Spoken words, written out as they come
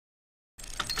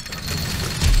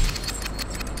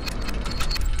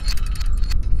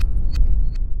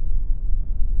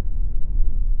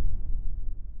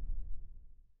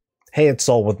Hey, it's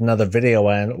Soul with another video,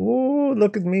 and ooh,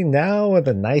 look at me now with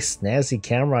a nice snazzy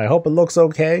camera. I hope it looks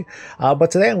okay.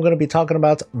 But today I'm going to be talking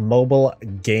about mobile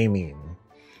gaming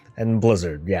and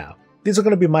Blizzard, yeah. These are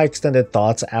going to be my extended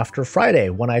thoughts after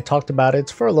Friday when I talked about it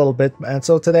for a little bit. And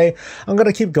so today I'm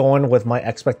going to keep going with my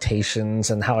expectations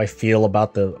and how I feel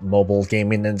about the mobile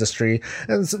gaming industry,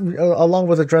 and along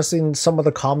with addressing some of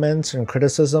the comments and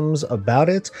criticisms about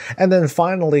it. And then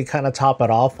finally kind of top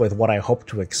it off with what I hope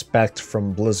to expect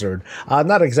from Blizzard.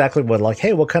 Not exactly with like,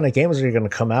 hey, what kind of games are you going to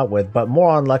come out with, but more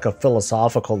on like a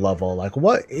philosophical level. Like,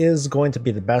 what is going to be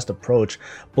the best approach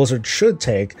Blizzard should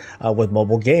take with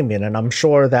mobile gaming? And I'm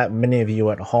sure that many of you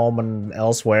at home and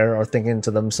elsewhere are thinking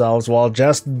to themselves, well,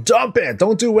 just dump it,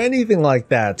 don't do anything like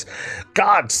that.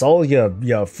 God, Soul, you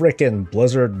freaking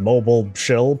Blizzard mobile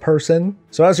shill person.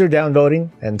 So as you're downvoting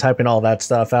and typing all that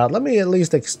stuff out, let me at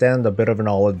least extend a bit of an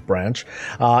olive branch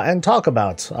and talk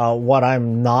about what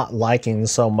I'm not liking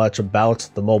so much about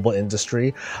the mobile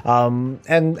industry, and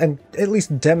at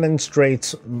least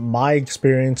demonstrate my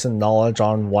experience and knowledge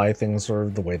on why things are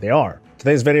the way they are.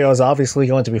 Today's video is obviously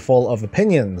going to be full of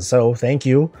opinions, so thank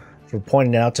you for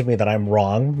pointing out to me that I'm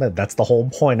wrong. That's the whole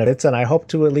point of it, and I hope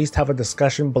to at least have a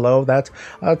discussion below that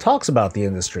talks about the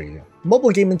industry.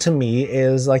 Mobile gaming to me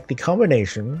is like the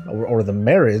combination or the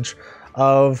marriage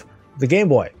of the Game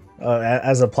Boy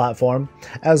as a platform,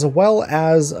 as well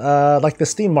as like the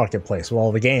Steam marketplace with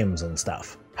all the games and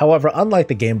stuff. However, unlike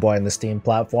the Game Boy and the Steam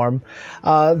platform,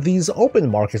 these open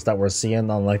markets that we're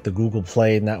seeing on like the Google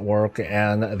Play network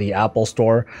and the Apple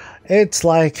Store, it's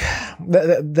like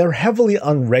they're heavily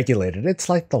unregulated. It's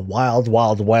like the wild,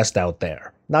 wild west out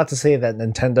there. Not to say that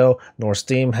Nintendo nor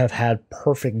Steam have had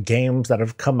perfect games that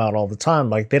have come out all the time,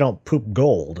 like they don't poop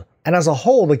gold. And as a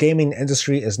whole, the gaming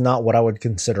industry is not what I would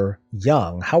consider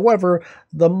young. However,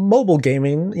 the mobile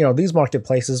gaming, these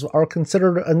marketplaces are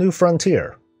considered a new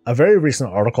frontier. A very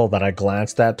recent article that I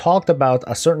glanced at talked about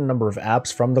a certain number of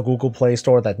apps from the Google Play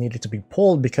Store that needed to be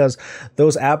pulled because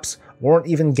those apps weren't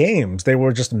even games. They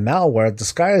were just malware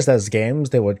disguised as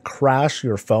games. They would crash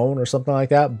your phone or something like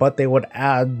that, but they would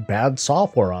add bad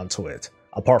software onto it.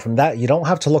 Apart from that, you don't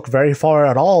have to look very far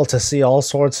at all to see all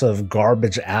sorts of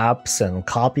garbage apps and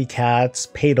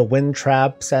copycats, pay-to-win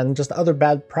traps, and just other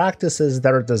bad practices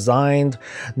that are designed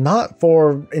not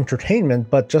for entertainment,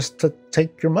 but just to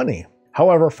take your money.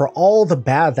 However, for all the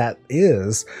bad that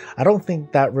is, I don't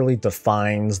think that really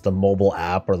defines the mobile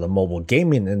app or the mobile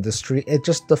gaming industry. It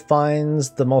just defines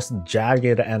the most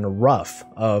jagged and rough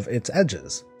of its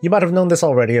edges. You might have known this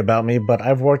already about me, but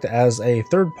I've worked as a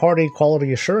third-party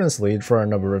quality assurance lead for a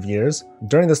number of years.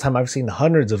 During this time, I've seen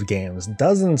hundreds of games.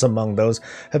 Dozens among those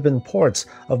have been ports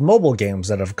of mobile games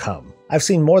that have come. I've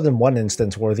seen more than one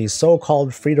instance where these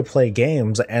so-called free-to-play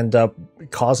games end up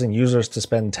causing users to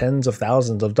spend tens of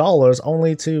thousands of dollars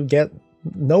only to get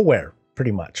nowhere,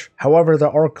 pretty much. However, there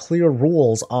are clear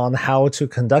rules on how to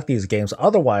conduct these games,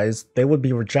 otherwise they would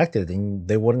be rejected and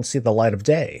they wouldn't see the light of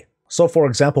day. So for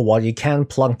example, while you can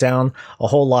plunk down a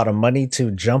whole lot of money to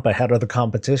jump ahead of the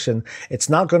competition, it's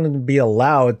not going to be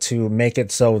allowed to make it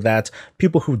so that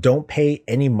people who don't pay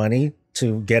any money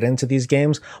to get into these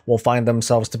games will find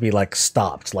themselves to be like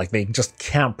stopped, like they just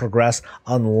can't progress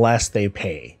unless they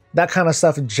pay. That kind of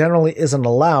stuff generally isn't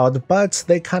allowed, but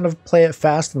they kind of play it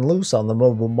fast and loose on the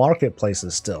mobile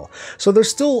marketplaces still. So there's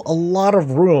still a lot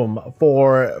of room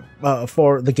for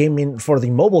the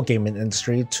mobile gaming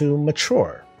industry to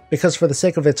mature. Because for the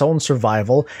sake of its own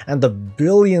survival and the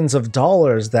billions of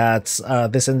dollars that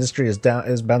this industry is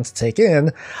bound to take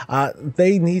in,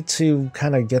 they need to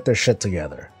kind of get their shit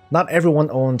together. Not everyone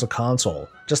owns a console,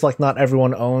 just like not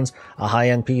everyone owns a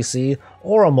high-end PC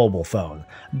or a mobile phone,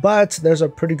 but there's a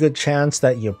pretty good chance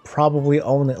that you probably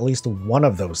own at least one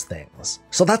of those things.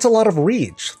 So that's a lot of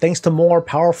reach, thanks to more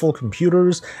powerful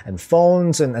computers and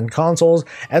phones and consoles,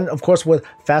 and of course with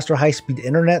faster high-speed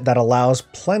internet that allows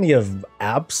plenty of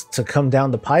apps to come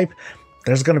down the pipe,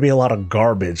 there's going to be a lot of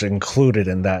garbage included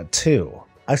in that too.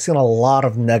 I've seen a lot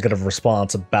of negative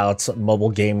response about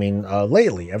mobile gaming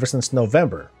lately, ever since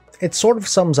November. It sort of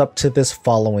sums up to this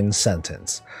following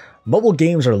sentence. Mobile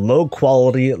games are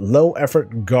low-quality,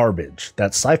 low-effort garbage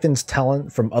that siphons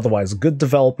talent from otherwise good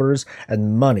developers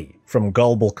and money from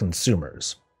gullible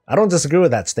consumers. I don't disagree with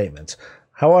that statement.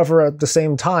 However, at the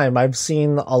same time, I've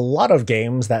seen a lot of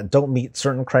games that don't meet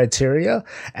certain criteria,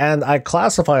 and I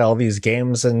classify all these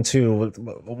games into,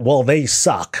 well, they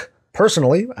suck.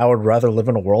 Personally, I would rather live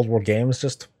in a world where games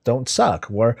just don't suck,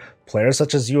 where players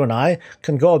such as you and I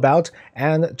can go about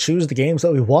and choose the games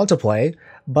that we want to play,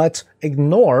 but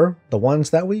ignore the ones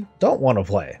that we don't want to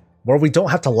play. where we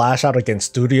don't have to lash out against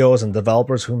studios and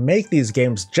developers who make these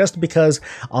games just because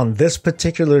on this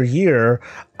particular year,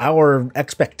 our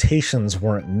expectations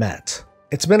weren't met.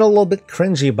 It's been a little bit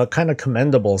cringy, but kind of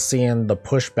commendable seeing the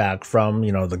pushback from,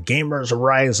 the Gamers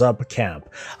Rise Up camp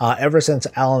ever since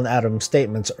Alan Adams'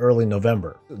 statements early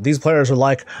November. These players are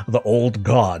like the old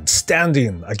god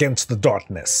standing against the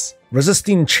darkness,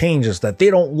 resisting changes that they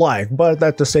don't like, but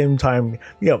at the same time,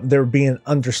 they're being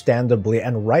understandably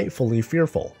and rightfully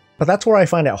fearful. But that's where I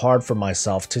find it hard for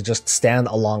myself to just stand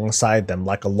alongside them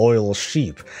like a loyal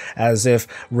sheep, as if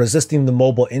resisting the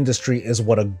mobile industry is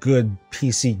what a good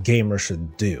PC gamer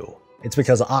should do. It's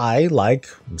because I, like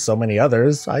so many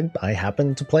others, I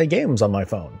happen to play games on my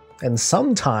phone. And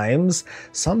sometimes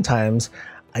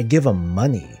I give them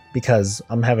money because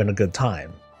I'm having a good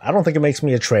time. I don't think it makes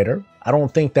me a traitor. I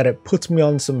don't think that it puts me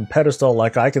on some pedestal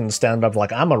like I can stand up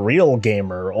like I'm a real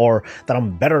gamer or that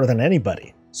I'm better than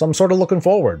anybody. So I'm sort of looking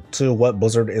forward to what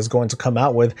Blizzard is going to come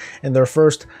out with in their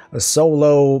first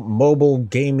solo mobile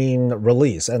gaming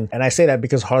release. And I say that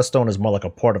because Hearthstone is more like a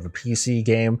part of a PC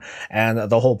game, and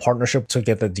the whole partnership to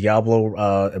get the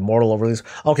Diablo Immortal release,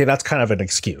 okay, that's kind of an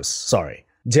excuse, sorry.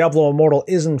 Diablo Immortal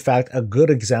is in fact a good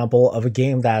example of a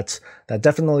game that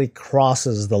definitely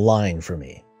crosses the line for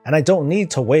me. And I don't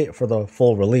need to wait for the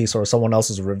full release or someone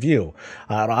else's review.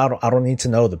 I don't need to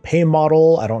know the pay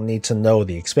model, I don't need to know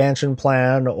the expansion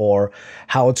plan, or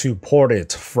how to port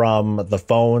it from the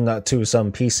phone to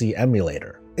some PC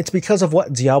emulator. It's because of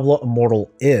what Diablo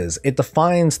Immortal is. It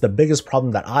defines the biggest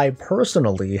problem that I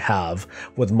personally have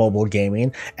with mobile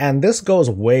gaming, and this goes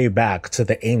way back to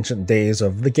the ancient days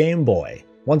of the Game Boy.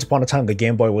 Once upon a time, the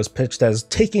Game Boy was pitched as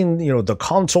taking, the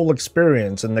console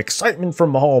experience and excitement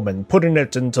from home and putting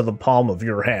it into the palm of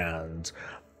your hand.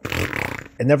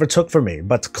 It never took for me,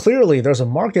 but clearly there's a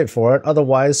market for it,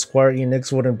 otherwise Square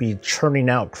Enix wouldn't be churning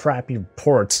out crappy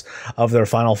ports of their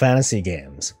Final Fantasy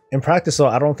games. In practice though,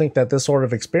 I don't think that this sort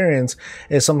of experience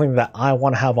is something that I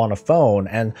want to have on a phone,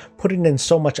 and putting in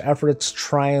so much effort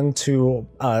trying to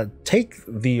take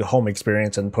the home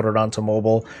experience and put it onto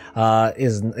mobile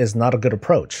is not a good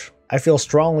approach. I feel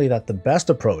strongly that the best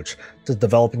approach to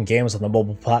developing games on the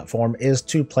mobile platform is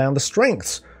to play on the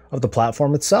strengths of the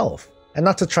platform itself, and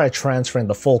not to try transferring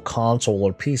the full console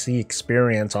or PC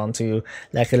experience onto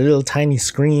like a little tiny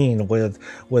screen with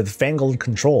fangled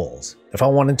controls. If I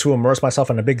wanted to immerse myself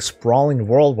in a big sprawling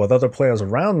world with other players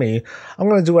around me, I'm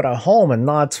going to do it at home and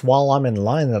not while I'm in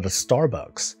line at a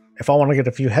Starbucks. If I want to get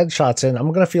a few headshots in,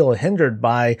 I'm going to feel hindered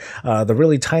by the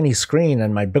really tiny screen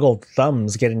and my big old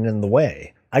thumbs getting in the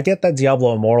way. I get that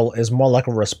Diablo Immortal is more like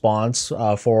a response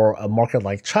for a market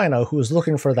like China who is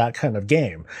looking for that kind of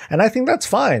game. And I think that's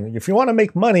fine. If you want to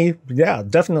make money, yeah,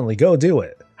 definitely go do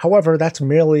it. However, that's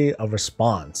merely a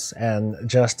response and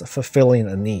just fulfilling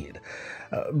a need.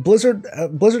 Blizzard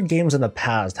games in the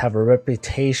past have a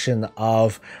reputation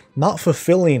of not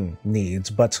fulfilling needs,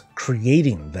 but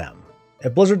creating them.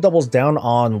 If Blizzard doubles down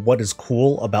on what is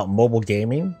cool about mobile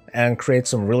gaming and creates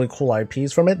some really cool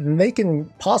IPs from it, then they can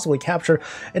possibly capture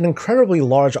an incredibly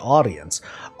large audience.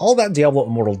 All that Diablo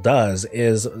Immortal does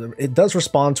is it does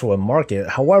respond to a market,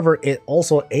 however, it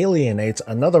also alienates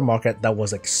another market that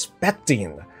was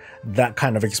expecting that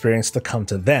kind of experience to come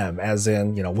to them, as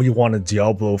in, we wanted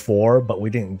Diablo 4, but we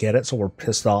didn't get it, so we're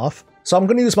pissed off. So I'm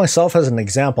going to use myself as an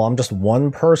example. I'm just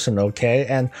one person, okay?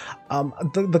 And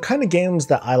the kind of games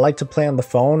that I like to play on the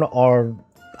phone are,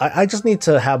 I just need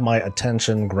to have my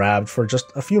attention grabbed for just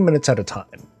a few minutes at a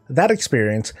time. That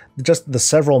experience, just the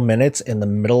several minutes in the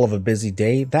middle of a busy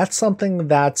day, that's something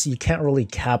that you can't really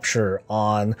capture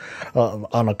on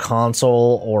a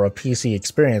console or a PC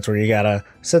experience, where you gotta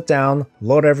sit down,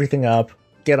 load everything up,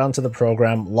 get onto the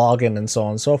program, log in, and so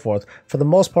on and so forth. For the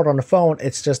most part on the phone,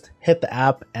 it's just hit the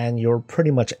app and you're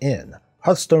pretty much in.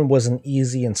 Hearthstone was an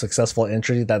easy and successful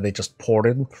entry that they just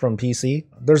ported from PC.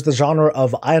 There's the genre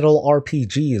of idle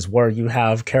RPGs where you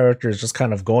have characters just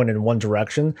kind of going in one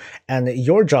direction, and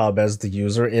your job as the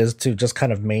user is to just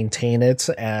kind of maintain it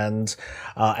and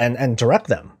direct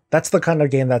them. That's the kind of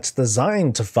game that's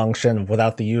designed to function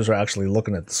without the user actually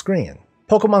looking at the screen.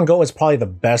 Pokemon Go is probably the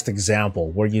best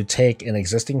example, where you take an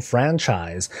existing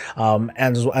franchise and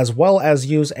as well as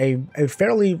use a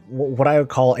fairly, what I would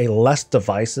call a less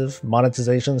divisive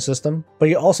monetization system, but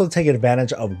you also take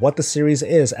advantage of what the series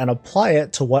is and apply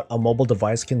it to what a mobile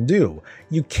device can do.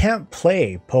 You can't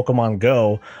play Pokemon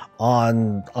Go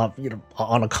on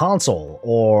a console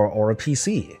or a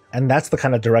PC. And that's the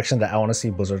kind of direction that I want to see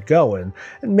Blizzard go in.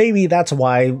 And maybe that's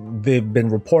why they've been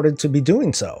reported to be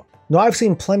doing so. Now, I've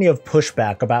seen plenty of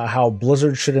pushback about how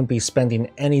Blizzard shouldn't be spending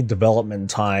any development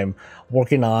time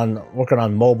working on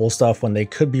mobile stuff when they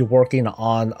could be working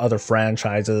on other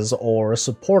franchises or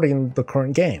supporting the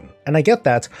current game. And I get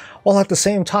that, while at the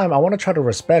same time I want to try to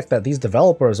respect that these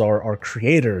developers are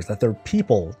creators, that they're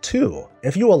people too.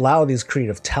 If you allow these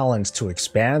creative talents to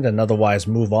expand and otherwise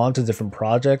move on to different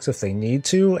projects if they need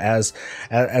to, as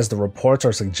the reports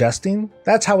are suggesting,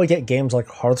 that's how we get games like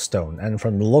Hearthstone, and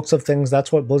from the looks of things,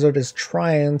 that's what Blizzard is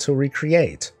trying to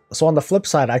recreate. So on the flip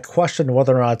side, I question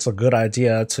whether or not it's a good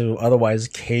idea to otherwise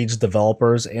cage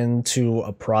developers into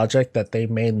a project that they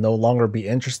may no longer be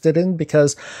interested in,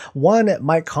 because one, it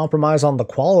might compromise on the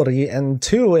quality, and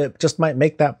two, it just might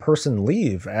make that person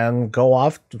leave and go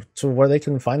off to where they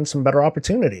can find some better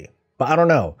opportunity. But I don't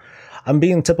know. I'm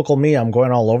being typical me, I'm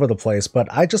going all over the place, but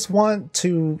I just want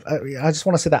to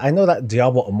say that I know that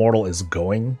Diablo Immortal is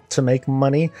going to make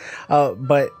money,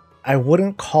 but I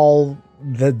wouldn't call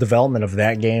the development of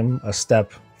that game a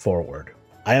step forward.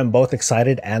 I am both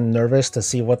excited and nervous to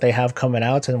see what they have coming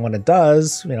out, and when it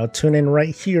does, tune in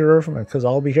right here because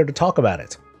I'll be here to talk about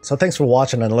it. So thanks for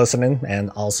watching and listening, and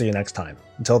I'll see you next time.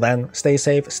 Until then, stay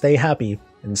safe, stay happy,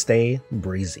 and stay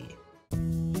breezy.